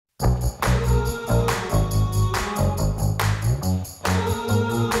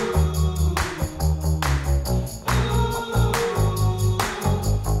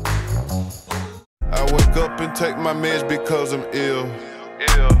can't take my meds because I'm ill.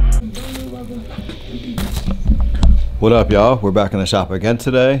 What up, y'all? We're back in the shop again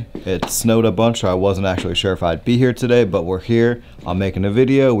today. It snowed a bunch, so I wasn't actually sure if I'd be here today, but we're here. I'm making a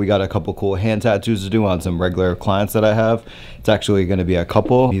video. We got a couple cool hand tattoos to do on some regular clients that I have. It's actually gonna be a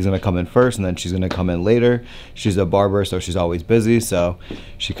couple. He's gonna come in first, and then she's gonna come in later. She's a barber, so she's always busy, so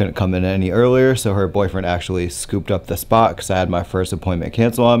she couldn't come in any earlier, so her boyfriend actually scooped up the spot because I had my first appointment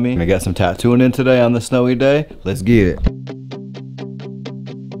cancel on me. I'm gonna get some tattooing in today on the snowy day. Let's get it.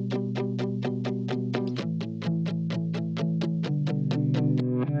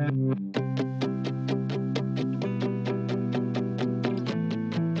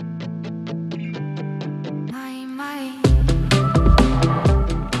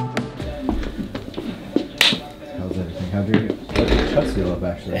 How'd your chest feel up,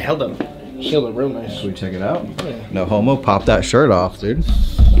 actually? It held up. Healed up real nice. Should we check it out? Oh, yeah. No homo, pop that shirt off, dude.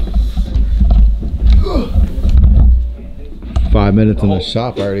 5 minutes in the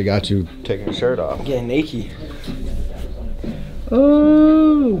shop, I already got you taking your shirt off. I'm getting naked.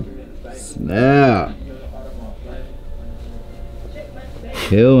 Oh, snap.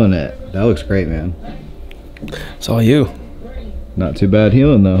 Killing it. That looks great, man. It's all you. Not too bad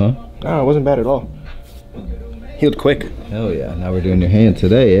healing, though, huh? No, it wasn't bad at all. Healed quick. Hell yeah. Now we're doing your hand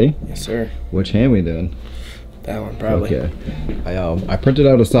today, eh? Yes, sir. Which hand we doing? That one, probably. Okay. I printed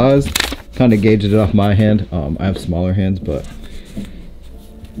out a size, kind of gauged it off my hand. I have smaller hands, but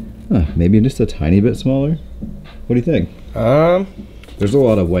maybe just a tiny bit smaller. What do you think? There's a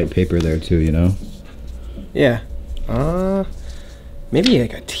lot of white paper there too, you know? Yeah. Maybe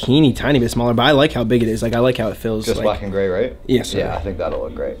like a teeny tiny bit smaller, but I like how big it is. Like, I like how it feels. Just like, black and gray, right? Yes, sir. Yeah, I think that'll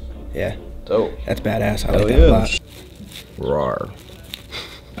look great. Yeah. Dope. That's badass. I Hell like that a lot. Rawr.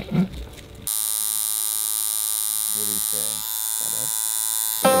 What do you think?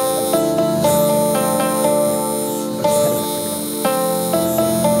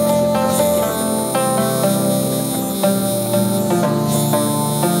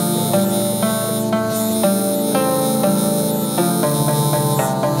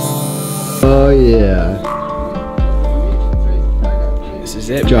 Oh yeah. This is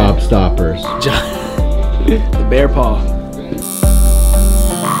it. Job stoppers. The bear paw.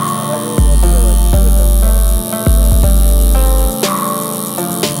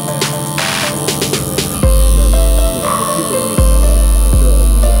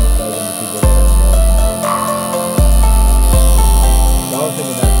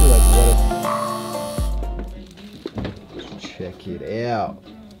 Check it out.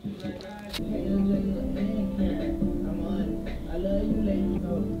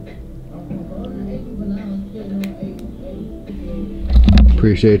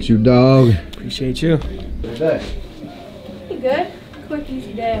 Appreciate you, dog. Appreciate you. Good day. You good? Quick,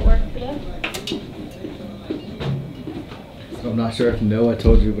 easy day at work today. So I'm not sure if Noah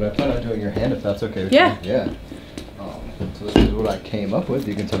told you, but I plan on doing your hand if that's okay with Yeah. you. Yeah. So this is what I came up with.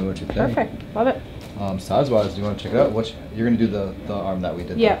 You can tell me what you think. Perfect. Love it. Size-wise, do you want to check it out? You're gonna do the arm that we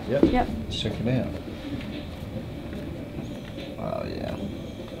did. Yeah. Yep. Yep. Let's check it out. Oh yeah.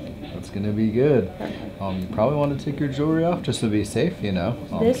 That's gonna be good. You probably want to take your jewelry off just to be safe, you know.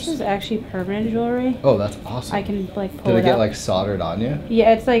 This is actually permanent jewelry. Oh, that's awesome. I can like pull Did it it get up. like soldered on you?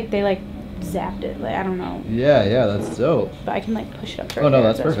 Yeah, it's like they like zapped it. Like I don't know. Yeah, that's dope. But I can like push it up. Right Oh no,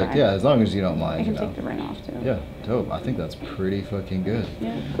 there, that's perfect. fine. Yeah, as long as you don't mind. I can you know. take the ring off too. Yeah, dope. I think that's pretty fucking good.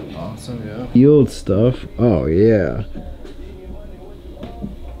 Yeah. Awesome, yeah. Healed stuff. Oh yeah.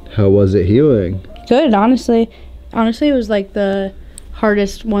 How was it healing? Good, honestly. Honestly, it was like the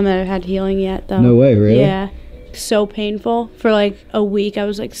hardest one that I've had healing yet, though. No way, really? Yeah. So painful. For like a week, I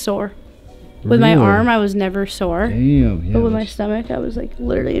was like sore. With my Really? arm, I was never sore. Damn, yeah. But with my stomach, I was like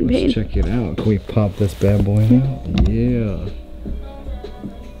literally in pain. Let's check it out. Can we pop this bad boy out? Yeah.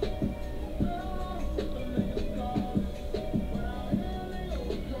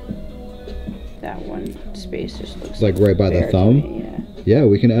 That one space just looks Like right by the bare to thumb? me, yeah. Yeah,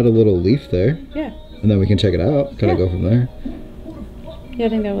 we can add a little leaf there. Yeah. And then we can check it out. Kind of Yeah. go from there. Yeah, I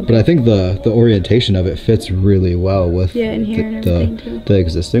think that would But I think the orientation of it fits really well with Yeah, in here and everything, too. the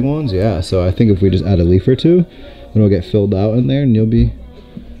existing ones. Yeah, so I think if we just add a leaf or two, then it'll get filled out in there and you'll be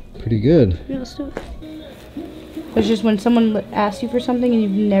pretty good. Yeah, let's do it. It's just when someone asks you for something and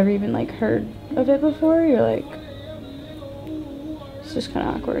you've never even like heard of it before, you're like, it's just kind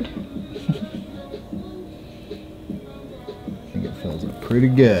of awkward. I think it fills up pretty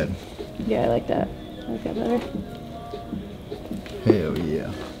good. Yeah, I like that. I like that better. Hell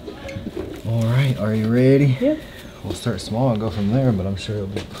yeah. All right, are you ready? Yep. We'll start small and go from there, but I'm sure it'll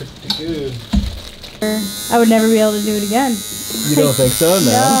be pretty good. I would never be able to do it again. You don't think so? No.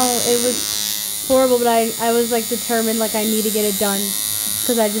 No, it was horrible, but I was like determined, like I need to get it done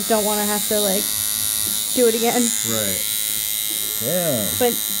because I just don't want to have to like do it again. Right. Yeah.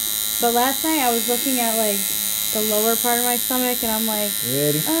 But last night I was looking at like the lower part of my stomach and I'm like,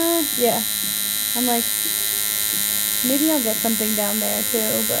 Ready? yeah. I'm like, maybe I'll get something down there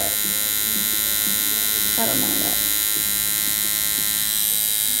too, but I don't know yet.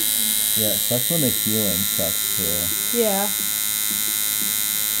 Yeah, it sucks when the healing sucks too. Yeah.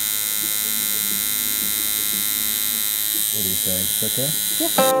 What do you think? It's okay?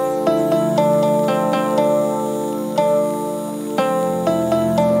 Yeah.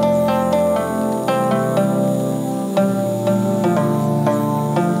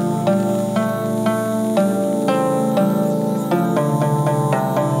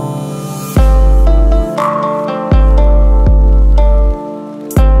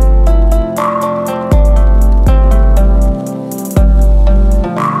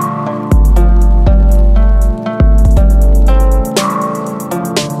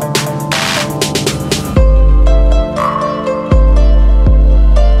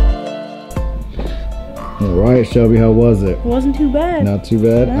 Alright, Shelby, how was it? It wasn't too bad. Not too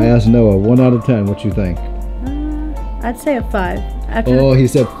bad. No. I asked Noah, 1 out of 10, what you think? I'd say a 5. After Oh, he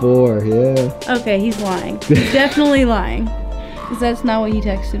said 4, yeah. Okay, he's lying. He's definitely lying. Because that's not what he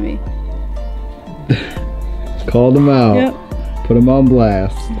texted me. Called him out. Yep. Put him on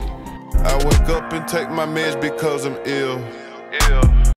blast. I wake up and take my meds because I'm ill.